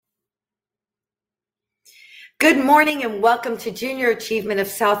Good morning and welcome to Junior Achievement of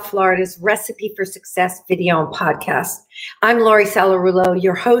South Florida's Recipe for Success video and podcast. I'm Lori Salarulo,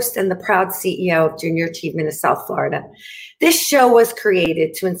 your host and the proud CEO of Junior Achievement of South Florida. This show was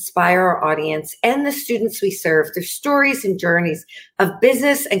created to inspire our audience and the students we serve through stories and journeys of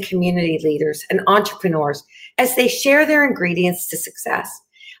business and community leaders and entrepreneurs as they share their ingredients to success.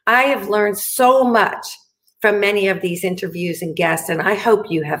 I have learned so much from many of these interviews and guests, and I hope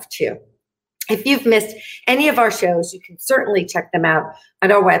you have too. If you've missed any of our shows, you can certainly check them out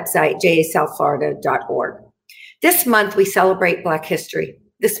at our website, jasouthflorida.org. This month, we celebrate Black History.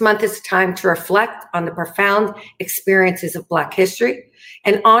 This month is a time to reflect on the profound experiences of Black history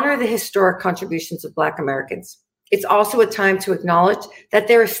and honor the historic contributions of Black Americans. It's also a time to acknowledge that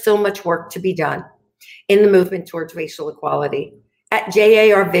there is still much work to be done in the movement towards racial equality. At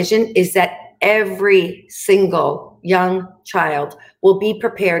JA, our vision is that every single young child will be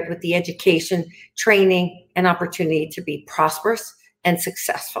prepared with the education, training, and opportunity to be prosperous and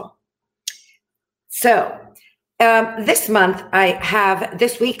successful. So this week, I have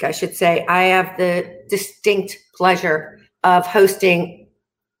the distinct pleasure of hosting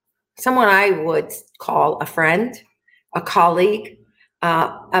someone I would call a friend, a colleague,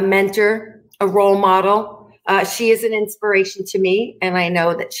 a mentor, a role model. She is an inspiration to me, and I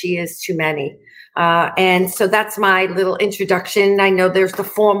know that she is to many. And so that's my little introduction. I know there's the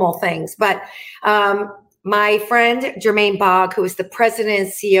formal things, but my friend, Jermaine Bogg, who is the president and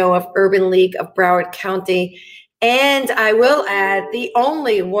CEO of Urban League of Broward County, and I will add the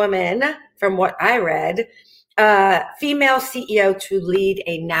only woman, from what I read, female CEO to lead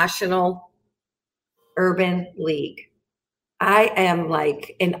a national urban league. I am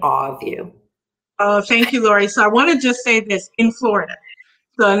like in awe of you. Oh, thank you, Lori. So I want to just say this in Florida.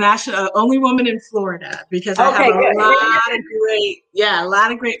 So national, only woman in Florida, because I have a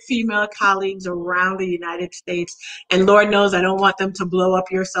lot of great female colleagues around the United States. And Lord knows I don't want them to blow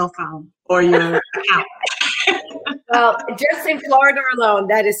up your cell phone or your account. Well, just in Florida alone,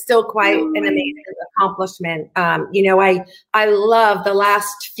 that is still quite an amazing accomplishment. I love the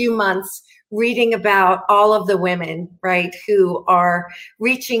last few months reading about all of the women, right, who are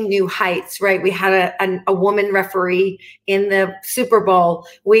reaching new heights, right? We had a woman referee in the Super Bowl.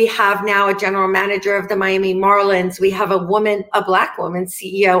 We have now a general manager of the Miami Marlins. We have a Black woman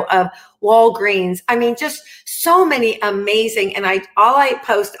CEO of Walgreens. I mean, just so many amazing. And all I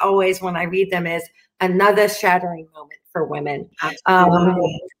post always when I read them is another shattering moment for women.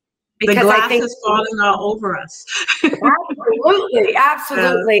 Because the glass is falling all over us.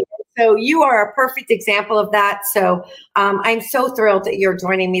 Absolutely. So you are a perfect example of that. So I'm so thrilled that you're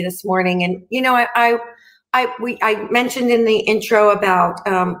joining me this morning. And I mentioned in the intro about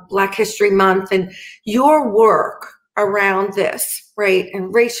Black History Month and your work around this, right?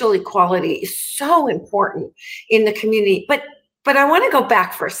 And racial equality is so important in the community. But I want to go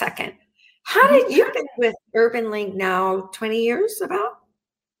back for a second. How did you been with Urban League now 20 years about?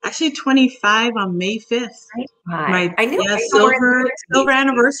 Actually, 25 on May 5th. My silver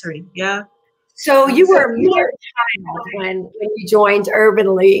anniversary. Yeah. So you were a mere child when you joined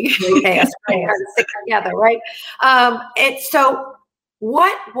Urban League. Okay, kind of stick together, right? And so,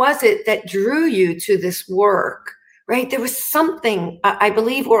 what was it that drew you to this work? Right, there was something. I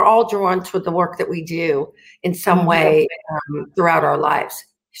believe we're all drawn to the work that we do in some way throughout our lives.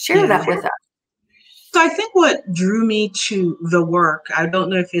 Share that with us. So I think what drew me to the work, I don't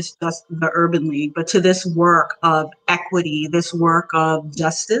know if it's just the Urban League, but to this work of equity, this work of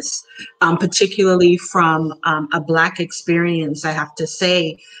justice, particularly from a Black experience, I have to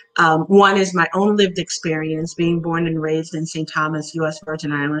say. One is my own lived experience, being born and raised in St. Thomas, U.S.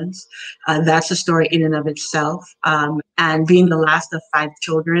 Virgin Islands. That's a story in and of itself. And being the last of 5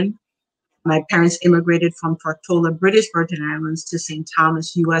 children. My parents immigrated from Tortola, British Virgin Islands to St.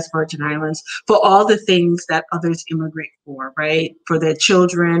 Thomas, U.S. Virgin Islands, for all the things that others immigrate for, right? For their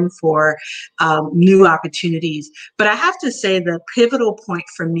children, for new opportunities. But I have to say the pivotal point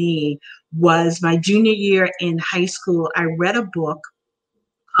for me was my junior year in high school. I read a book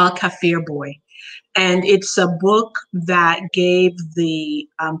called Kafir Boy. And it's a book that gave the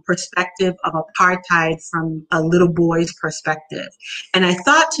perspective of apartheid from a little boy's perspective. And I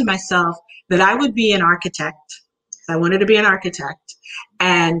thought to myself that I would be an architect. I wanted to be an architect.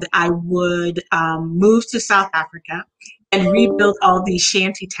 And I would move to South Africa and rebuild all these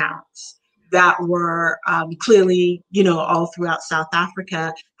shanty towns that were clearly, all throughout South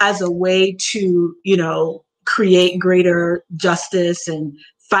Africa as a way to, create greater justice and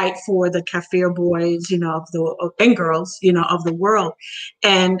fight for the Kafir boys, and girls, of the world.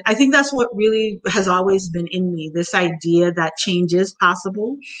 And I think that's what really has always been in me, this idea that change is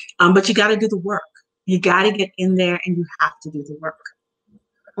possible, but you got to do the work. You got to get in there and you have to do the work.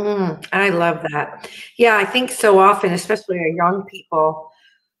 I love that. Yeah, I think so often, especially our young people,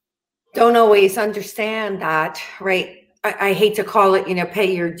 don't always understand that, right? I hate to call it,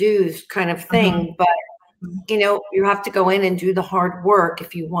 pay your dues kind of thing, but you have to go in and do the hard work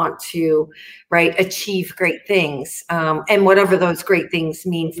if you want to, right, achieve great things, and whatever those great things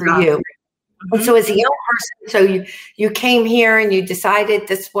mean for you. And so as a young person, so you came here and you decided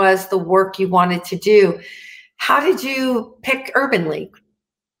this was the work you wanted to do. How did you pick Urban League?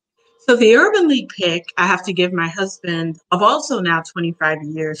 So the Urban League pick, I have to give my husband of also now 25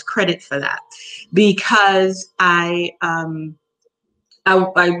 years credit for that, because I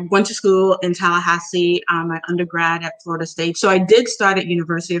went to school in Tallahassee, my undergrad at Florida State. So I did start at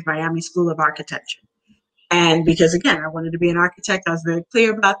University of Miami School of Architecture. And because, again, I wanted to be an architect, I was very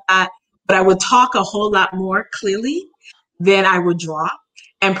clear about that. But I would talk a whole lot more clearly than I would draw,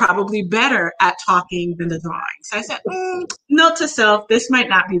 and probably better at talking than the drawing. So I said, note to self, this might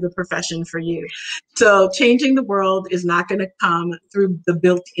not be the profession for you. So changing the world is not going to come through the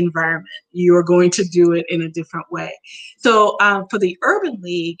built environment. You are going to do it in a different way. So for the Urban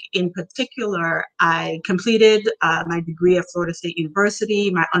League in particular, I completed my degree at Florida State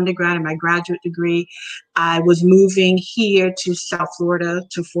University, my undergrad and my graduate degree. I was moving here to South Florida,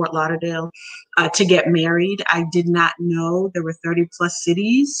 to Fort Lauderdale, to get married. I did not know there were 30 plus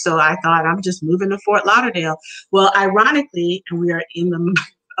cities, so I thought I'm just moving to Fort Lauderdale. Well, ironically, and we are in the month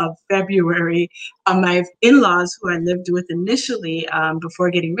of February, my in-laws, who I lived with initially before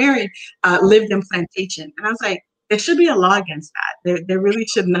getting married, lived in Plantation. And I was like, there should be a law against that. There really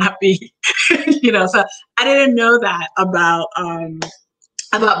should not be, so I didn't know that about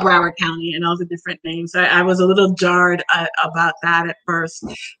Broward County and all the different names. I was a little jarred about that at first.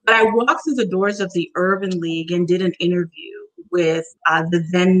 But I walked through the doors of the Urban League and did an interview with the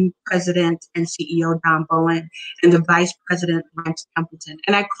then president and CEO, Don Bowen, and the vice president, Lance Templeton.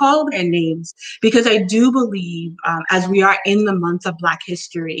 And I call their names because I do believe, as we are in the month of Black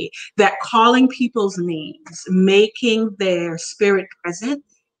history, that calling people's names, making their spirit present,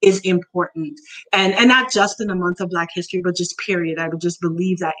 is important. And not just in the month of Black history, but just period. I would just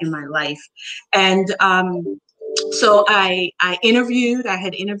believe that in my life. And so I interviewed. I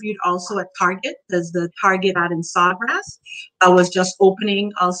had interviewed also at Target, because the Target out in Sawgrass was just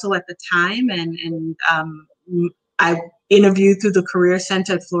opening also at the time. And I interviewed through the Career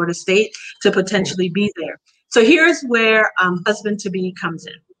Center at Florida State to potentially be there. So here's where husband-to-be comes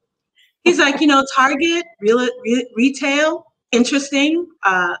in. He's like, Target, retail, interesting,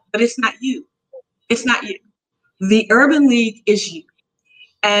 but it's not you. It's not you. The Urban League is you.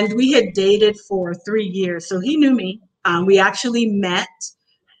 And we had dated for 3 years, so he knew me. We actually met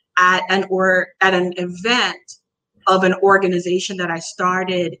at an event of an organization that I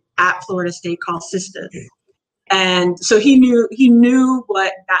started at Florida State called Sisters. And so he knew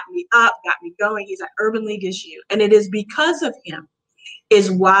what got me up, got me going. He's like, Urban League is you. And it is because of him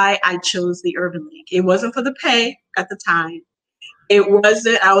is why I chose the Urban League. It wasn't for the pay at the time. It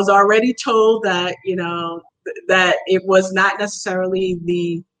wasn't, I was already told that, that it was not necessarily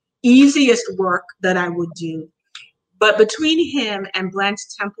the easiest work that I would do. But between him and Blanche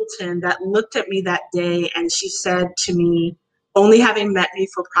Templeton, that looked at me that day, and she said to me, only having met me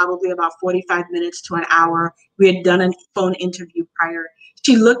for probably about 45 minutes to an hour, we had done a phone interview prior.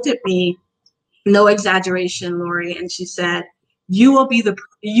 She looked at me, no exaggeration, Lori, and she said, you will be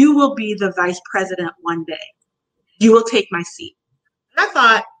the vice president one day. You will take my seat. And I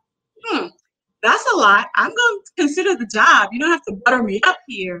thought, that's a lot. I'm going to consider the job. You don't have to butter me up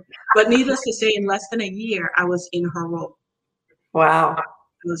here. But needless to say, in less than a year, I was in her role. Wow. I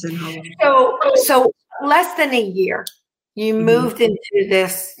was in her role. So less than a year, you moved into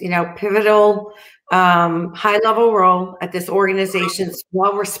this, pivotal, high-level role at this organization's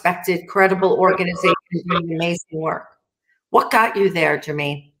well-respected, credible organization doing amazing work. What got you there,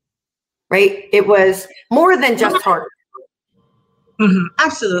 Jermaine? Right? It was more than just hard.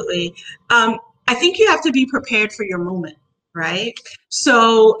 Absolutely. I think you have to be prepared for your moment, right?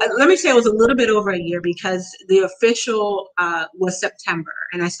 So let me say it was a little bit over a year, because the official was September,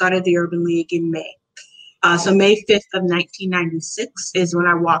 and I started the Urban League in May. So May 5th of 1996 is when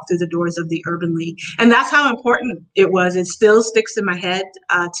I walked through the doors of the Urban League. And that's how important it was. It still sticks in my head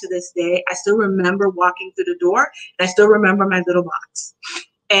to this day. I still remember walking through the door, and I still remember my little box.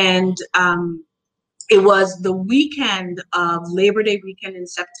 And it was the weekend of Labor Day weekend in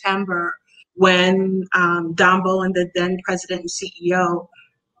September when Don Bowen, the then president and CEO,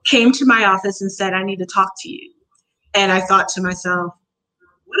 came to my office and said, I need to talk to you. And I thought to myself,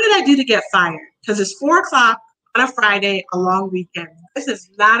 what did I do to get fired? Because it's 4:00 on a Friday, a long weekend. This is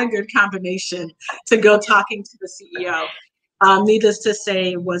not a good combination to go talking to the CEO. Needless to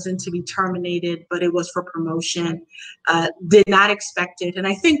say, it wasn't to be terminated, but it was for promotion. Did not expect it. And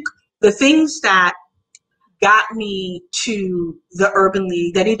I think the things that got me to the Urban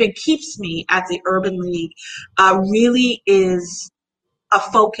League, that even keeps me at the Urban League, really is a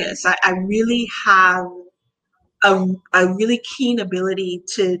focus. I really have a really keen ability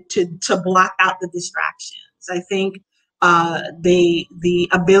to block out the distractions. I think the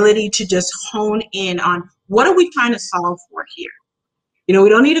ability to just hone in on what are we trying to solve for here. You know, we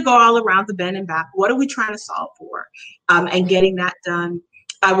don't need to go all around the bend and back. What are we trying to solve for? And getting that done.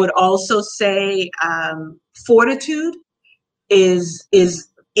 I would also say fortitude is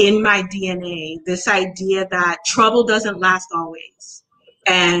in my DNA. This idea that trouble doesn't last always,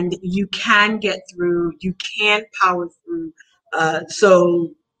 and you can get through. You can power through.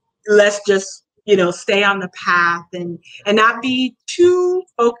 So let's just stay on the path and not be too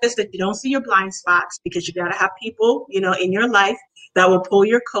focused that you don't see your blind spots, because you got to have people in your life that will pull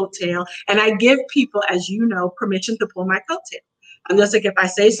your coattail. And I give people, as you know, permission to pull my coattail. I'm just like, if I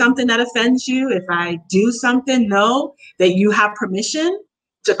say something that offends you, if I do something, know that you have permission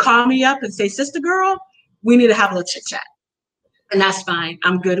to call me up and say, sister girl, we need to have a little chit chat. And that's fine.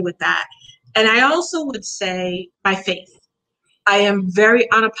 I'm good with that. And I also would say my faith. I am very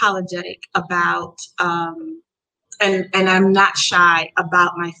unapologetic about, and I'm not shy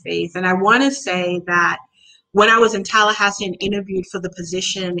about my faith. And I want to say that when I was in Tallahassee and interviewed for the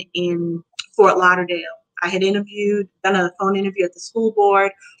position in Fort Lauderdale, I had done a phone interview at the school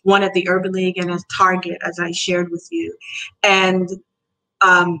board, one at the Urban League, and at Target, as I shared with you. And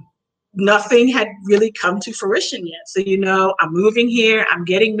nothing had really come to fruition yet. So, I'm moving here, I'm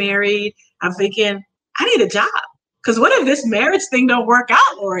getting married. I'm thinking, I need a job. Because what if this marriage thing don't work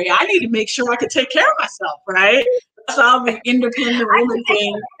out, Lori? I need to make sure I can take care of myself, right? That's all the independent woman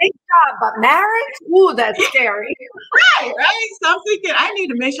thing. Big job, but marriage? Ooh, that's scary. Right. So I'm thinking, I need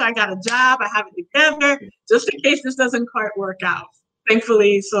to make sure I got a job, I have it together, just in case this doesn't quite work out.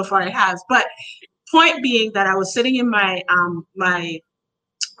 Thankfully, so far it has. But point being that I was sitting in my my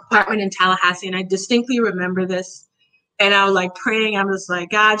apartment in Tallahassee, and I distinctly remember this. And I was like praying. I was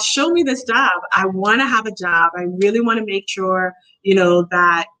like, God, show me this job. I want to have a job. I really want to make sure,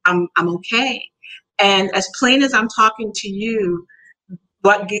 that I'm okay. And as plain as I'm talking to you,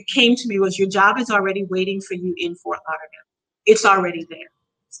 what came to me was, your job is already waiting for you in Fort Lauderdale. It's already there.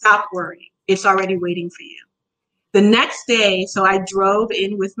 Stop worrying. It's already waiting for you. The next day, so I drove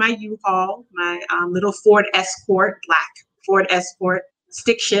in with my U-Haul, my little Ford Escort, black Ford Escort,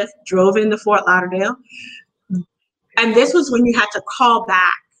 stick shift, drove into Fort Lauderdale. And this was when you had to call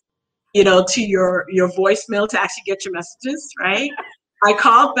back, to your voicemail to actually get your messages, right? I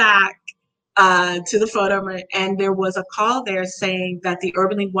called back to the photo, and there was a call there saying that the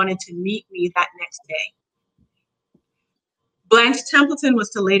Urban League wanted to meet me that next day. Blanche Templeton was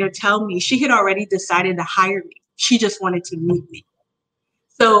to later tell me she had already decided to hire me. She just wanted to meet me.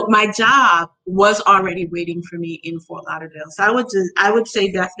 So my job was already waiting for me in Fort Lauderdale. So I would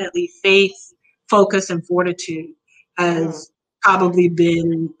say definitely faith, focus, and fortitude has probably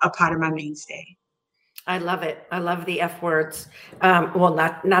been a part of my mainstay. I love it. I love the F words. Well,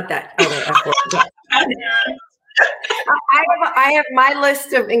 not that other F word. I have my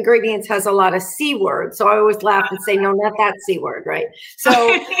list of ingredients has a lot of C words, so I always laugh and say, no, not that C word, right?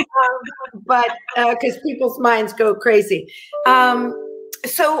 So, but because people's minds go crazy.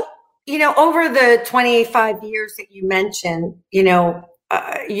 So, over the 25 years that you mentioned,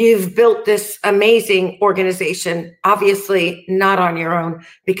 you've built this amazing organization, obviously not on your own,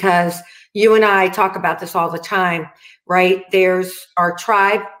 because you and I talk about this all the time, right? There's our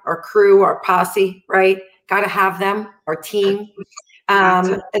tribe, our crew, our posse, right? Got to have them, our team.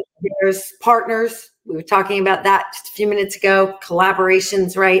 There's partners. We were talking about that just a few minutes ago.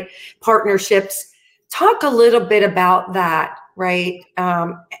 Collaborations, right? Partnerships. Talk a little bit about that, right?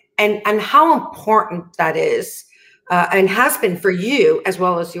 And how important that is. And has been for you as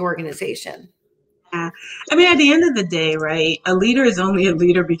well as the organization. Yeah. I mean, at the end of the day, right, a leader is only a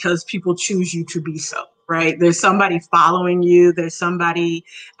leader because people choose you to be so, right? There's somebody following you. There's somebody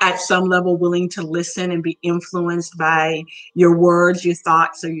at some level willing to listen and be influenced by your words, your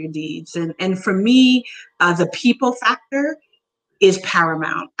thoughts, or your deeds. And for me, the people factor is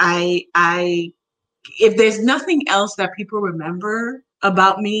paramount. If there's nothing else that people remember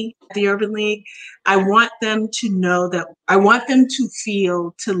about me at the Urban League, I want them to know that I want them to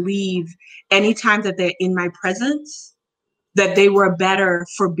feel, to leave anytime that they're in my presence, that they were better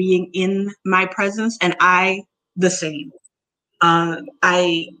for being in my presence, and I the same.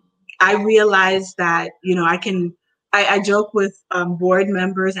 I I realized that, I joke with board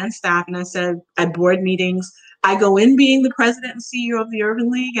members and staff, and I said at board meetings, I go in being the president and CEO of the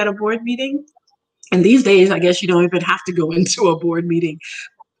Urban League at a board meeting. And these days, I guess you don't even have to go into a board meeting.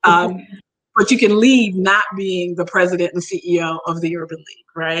 But you can leave not being the president and CEO of the Urban League,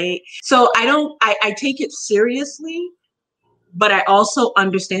 right? So I take it seriously, but I also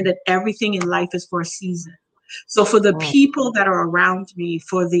understand that everything in life is for a season. So for the people that are around me,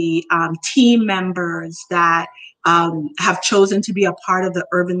 for the team members that have chosen to be a part of the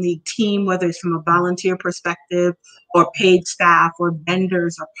Urban League team, whether it's from a volunteer perspective or paid staff or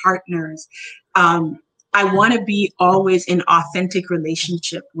vendors or partners, I want to be always in authentic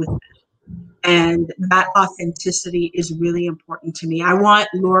relationship with them. And that authenticity is really important to me. I want,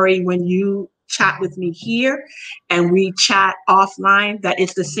 Lori, when you chat with me here and we chat offline, that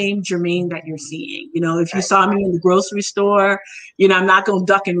it's the same Jermaine that you're seeing. If you saw me in the grocery store, I'm not going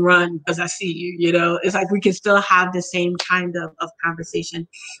to duck and run because I see you, it's like we can still have the same kind of conversation.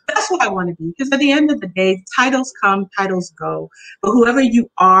 That's what I want to be, because at the end of the day, titles come, titles go, but whoever you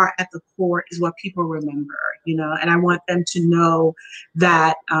are at the core is what people remember, and I want them to know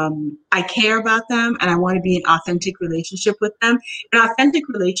that I care about them and I want to be in authentic relationship with them. An authentic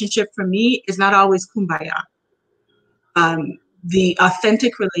relationship for me is not always kumbaya. The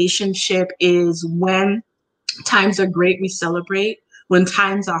authentic relationship is when times are great, we celebrate. When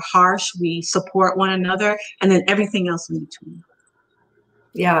times are harsh, we support one another, and then everything else in between.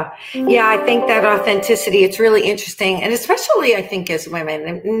 Yeah. I think that authenticity, it's really interesting. And especially I think as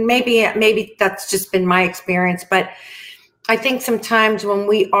women, and maybe that's just been my experience, but I think sometimes when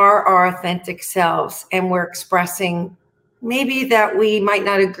we are our authentic selves and we're expressing maybe that we might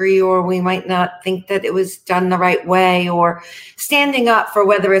not agree, or we might not think that it was done the right way, or standing up for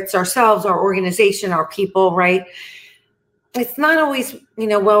whether it's ourselves, our organization, our people, right? It's not always,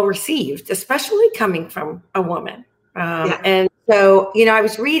 well received, especially coming from a woman. And so, I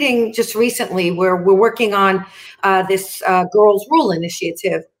was reading just recently where we're working on this Girls Rule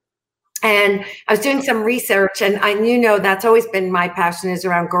initiative. And I was doing some research, and I that's always been my passion, is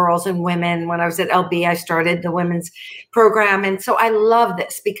around girls and women. When I was at LB, I started the women's program. And so I love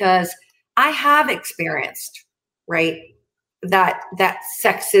this because I have experienced, right, that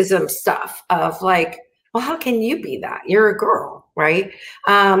sexism stuff of like, well, how can you be that? You're a girl, right?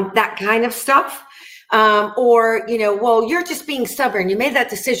 That kind of stuff. Or, well, you're just being stubborn. You made that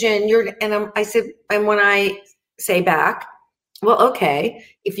decision. I said, and when I say back, well, okay,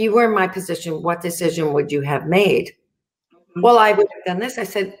 if you were in my position, what decision would you have made? Mm-hmm. Well, I would have done this. I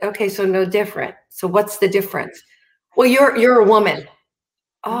said, okay, so no different. So what's the difference? Well, you're a woman.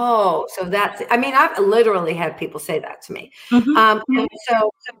 Oh, so I've literally had people say that to me. Mm-hmm. And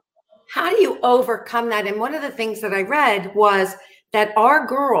so how do you overcome that? And one of the things that I read was that our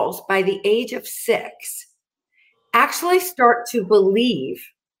girls, by the age of 6, actually start to believe,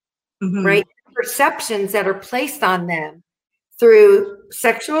 right, perceptions that are placed on them through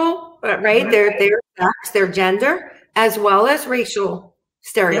sexual, right, their sex, their gender, as well as racial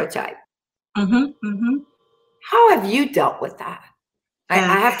stereotype. Yep. How have you dealt with that? I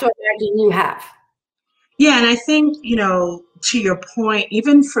have to imagine you have. Yeah, and I think, to your point,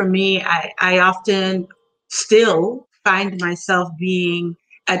 even for me, I often still find myself being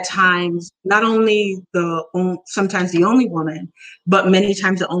at times not only sometimes the only woman, but many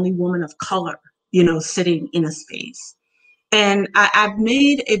times the only woman of color, sitting in a space. And I've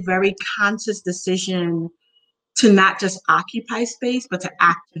made a very conscious decision to not just occupy space, but to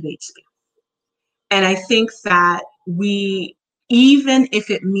activate space. And I think that even if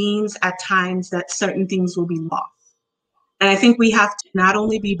it means at times that certain things will be lost, and I think we have to not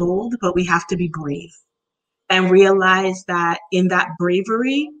only be bold, but we have to be brave and realize that in that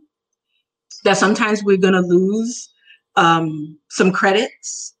bravery, that sometimes we're going to lose some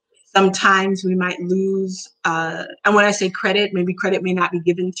credits. Sometimes we might lose, and when I say credit, maybe credit may not be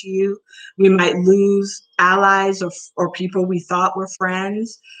given to you. We might lose allies or people we thought were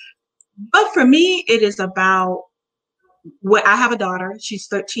friends. But for me, it is about I have a daughter. She's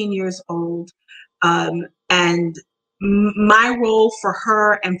 13 years old. And my role for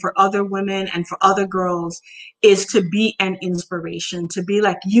her and for other women and for other girls is to be an inspiration, to be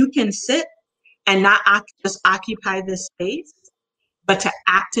like, you can sit and not just occupy this space, but to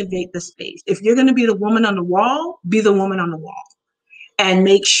activate the space. If you're going to be the woman on the wall, be the woman on the wall. And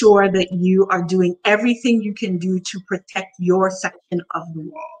make sure that you are doing everything you can do to protect your section of the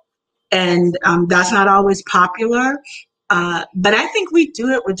wall. And that's not always popular, but I think we do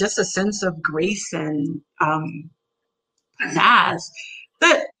it with just a sense of grace and pizzazz.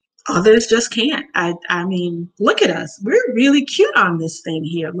 But Others just can't. I mean, look at us. We're really cute on this thing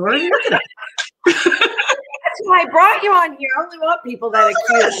here, Lori. Look at us. That's why I brought you on here. I only want people that are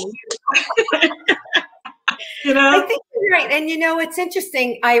cute. You know? I think you're right. And it's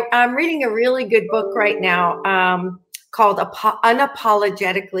interesting. I'm reading a really good book right now called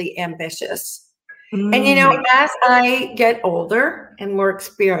Unapologetically Ambitious. And, as I get older and more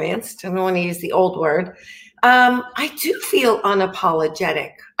experienced, I don't want to use the old word, I do feel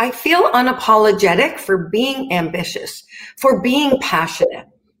unapologetic. I feel unapologetic for being ambitious, for being passionate,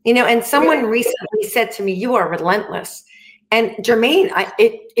 and someone recently said to me, "You are relentless." And Jermaine,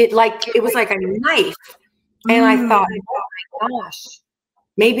 it was like a knife. And I thought, oh my gosh,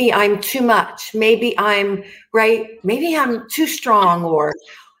 maybe I'm too much. Maybe I'm right. Maybe I'm too strong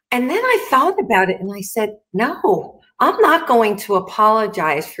and then I thought about it and I said, no, I'm not going to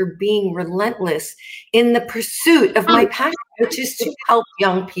apologize for being relentless in the pursuit of my passion, which is to help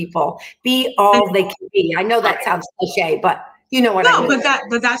young people be all they can be. I know that sounds cliche, but you know what I mean.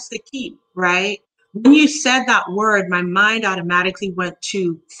 But that's the key, right? When you said that word, my mind automatically went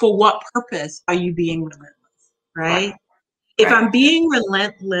to, for what purpose are you being relentless, right? If I'm being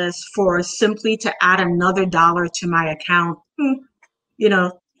relentless for simply to add another dollar to my account,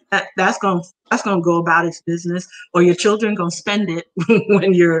 that's going to go about its business, or your children going to spend it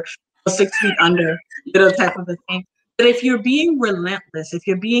when you're 6 feet under, type of a thing. But if you're being relentless, if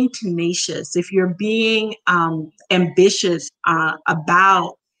you're being tenacious, if you're being ambitious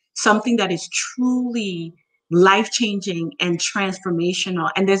about something that is truly life-changing and transformational,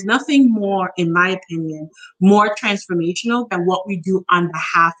 and there's nothing more, in my opinion, more transformational than what we do on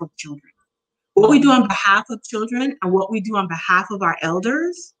behalf of children. What we do on behalf of children and what we do on behalf of our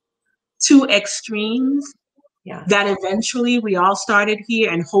elders, two extremes that eventually we all started here,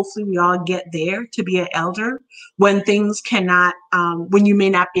 and hopefully we all get there to be an elder when things cannot, when you may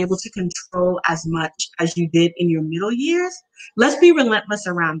not be able to control as much as you did in your middle years. Let's be relentless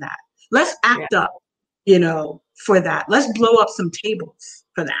around that. Let's act up, for that. Let's blow up some tables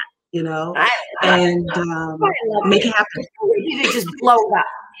for that, and make it happen. You to just blow it up.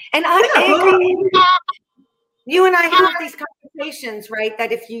 And I agree. You and I have these conversations, right?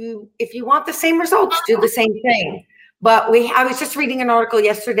 That if you want the same results, do the same thing. But I was just reading an article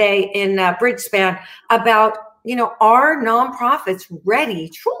yesterday in Bridgespan about, are nonprofits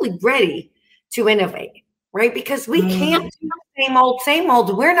truly ready to innovate, right? Because we can't do the same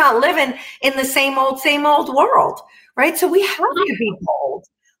old. We're not living in the same old world, right? So we have to be bold.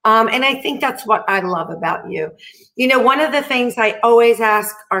 And I think that's what I love about you. One of the things I always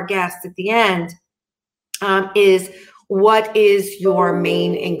ask our guests at the end is, what is your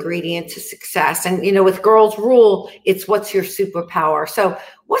main ingredient to success? And, with Girls Rule, it's what's your superpower. So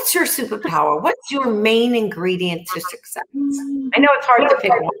what's your superpower? What's your main ingredient to success? I know it's hard to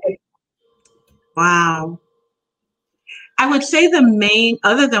pick one. Wow. I would say the main,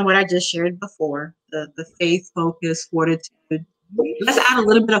 other than what I just shared before, the faith, focus, fortitude, let's add a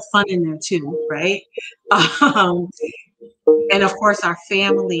little bit of fun in there too, right? And of course, our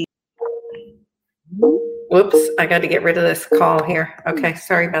family. Whoops, I got to get rid of this call here. Okay,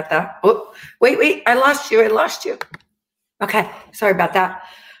 sorry about that. Oh, wait, I lost you. Okay, sorry about that.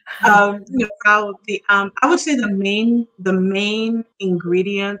 I would say the main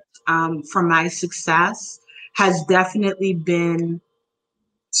ingredient for my success has definitely been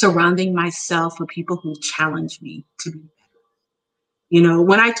surrounding myself with people who challenge me to be better.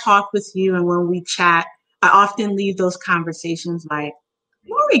 When I talk with you and when we chat, I often leave those conversations like,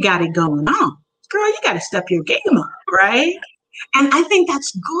 Lori got it going on. Girl, you got to step your game up, right? And I think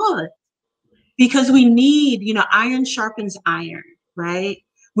that's good because we need, iron sharpens iron, right?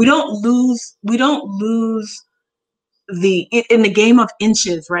 We don't lose in the game of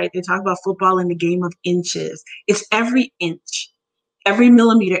inches, right? They talk about football in the game of inches. It's every inch, every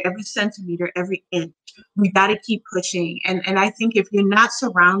millimeter, every centimeter, every inch. We got to keep pushing. And I think if you're not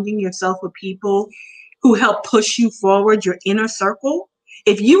surrounding yourself with people who help push you forward, your inner circle,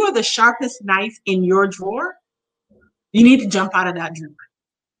 if you are the sharpest knife in your drawer, you need to jump out of that drawer.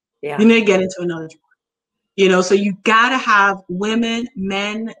 Yeah. You need to get into another drawer. So you got to have women,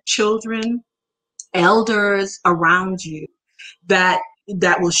 men, children, elders around you that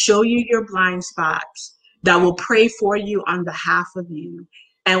will show you your blind spots, that will pray for you on behalf of you,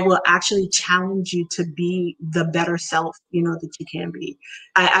 and will actually challenge you to be the better self, that you can be.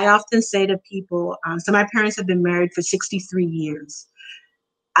 I often say to people, so my parents have been married for 63 years.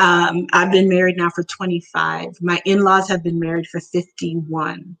 I've been married now for 25. My in-laws have been married for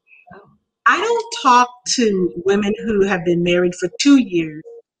 51. I don't talk to women who have been married for 2 years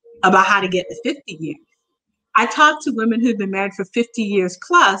about how to get to 50 years. I talk to women who've been married for 50 years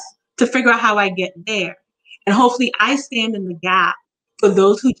plus to figure out how I get there. And hopefully I stand in the gap for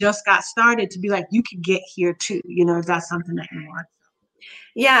those who just got started to be like, you can get here too, if that's something that you want.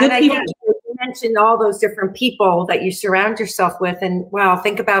 Yeah, and I think you mentioned all those different people that you surround yourself with, and wow,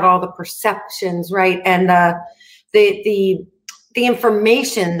 think about all the perceptions, right? And the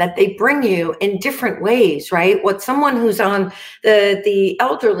information that they bring you in different ways, right? What someone who's on the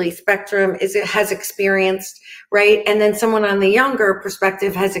elderly spectrum has experienced, right? And then someone on the younger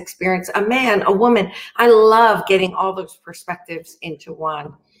perspective has experienced, a man, a woman. I love getting all those perspectives into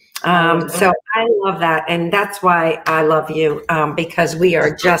one. So I love that. And that's why I love you, because we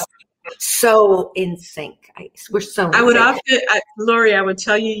are just so in sync. We're so in sync. Lori, I would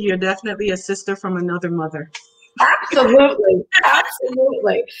tell you, you're definitely a sister from another mother. Absolutely.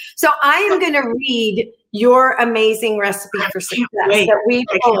 Absolutely. So I am going to read your amazing recipe for success that we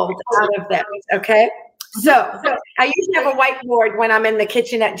pulled out of them. Okay. So I usually have a whiteboard when I'm in the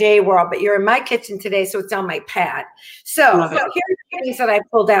kitchen at J World, but you're in my kitchen today, so it's on my pad. So here's the things that I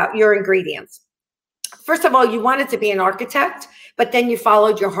pulled out, your ingredients. First of all, you wanted to be an architect, but then you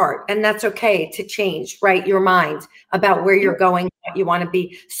followed your heart, and that's okay to change, right? Your mind about where you're going, what you want to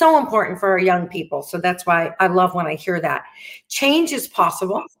be. So important for our young people. So that's why I love when I hear that. Change is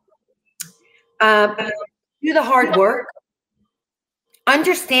possible. Do the hard work.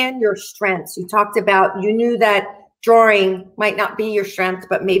 Understand your strengths. You talked about, you knew that drawing might not be your strength,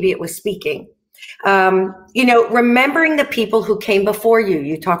 but maybe it was speaking. Remembering the people who came before you.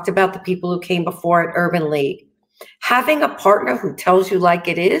 You talked about the people who came before at Urban League. Having a partner who tells you like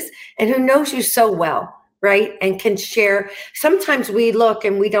it is and who knows you so well, right? And can share. Sometimes we look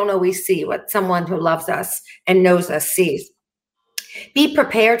and we don't always see what someone who loves us and knows us sees. Be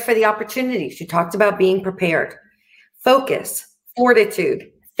prepared for the opportunities. You talked about being prepared. Focus,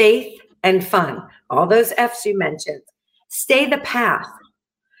 fortitude, faith, and fun. All those F's you mentioned. Stay the path.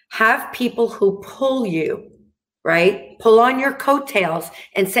 Have people who pull you, right? Pull on your coattails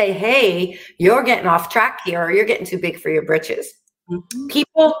and say, hey, you're getting off track here, or you're getting too big for your britches. Mm-hmm.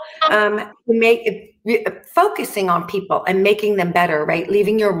 People focusing on people and making them better, right?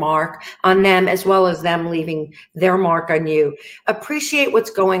 Leaving your mark on them as well as them leaving their mark on you. Appreciate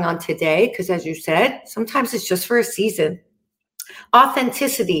what's going on today, because as you said, sometimes it's just for a season.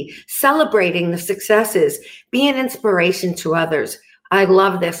 Authenticity, celebrating the successes, be an inspiration to others. I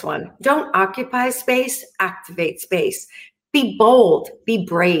love this one. Don't occupy space, activate space. Be bold, be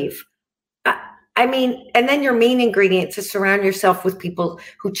brave. And then your main ingredient to surround yourself with people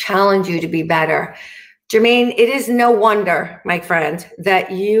who challenge you to be better. Jermaine, it is no wonder, my friend,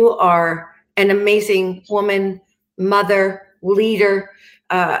 that you are an amazing woman, mother, leader,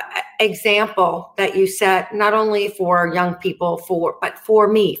 example that you set, not only for young people, but for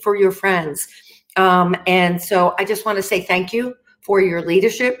me, for your friends. And so I just want to say thank you for your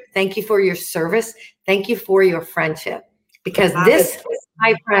leadership. Thank you for your service. Thank you for your friendship. Because this,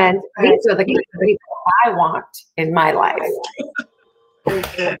 my friend, these are the kind of people I want in my life.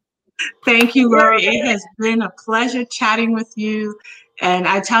 Thank you, Lori. It has been a pleasure chatting with you. And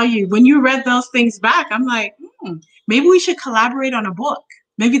I tell you, when you read those things back, I'm like, maybe we should collaborate on a book.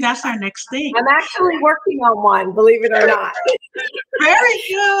 Maybe that's our next thing. I'm actually working on one, believe it or not. Very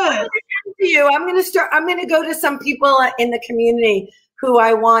good. I'm going to go to some people in the community who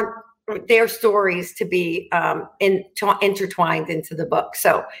I want their stories to be intertwined into the book.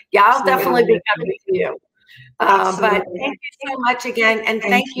 So yeah, I'll definitely be coming to you. But thank you so much again. And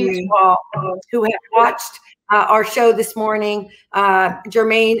thank you to all who have watched our show this morning.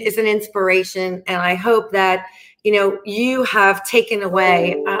 Jermaine is an inspiration, and I hope that you have taken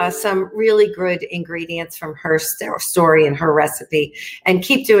away some really good ingredients from her story and her recipe. And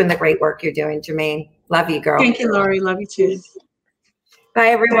keep doing the great work you're doing, Jermaine. Love you, girl. Thank you, Lori. Love you too. Bye,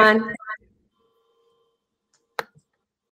 everyone.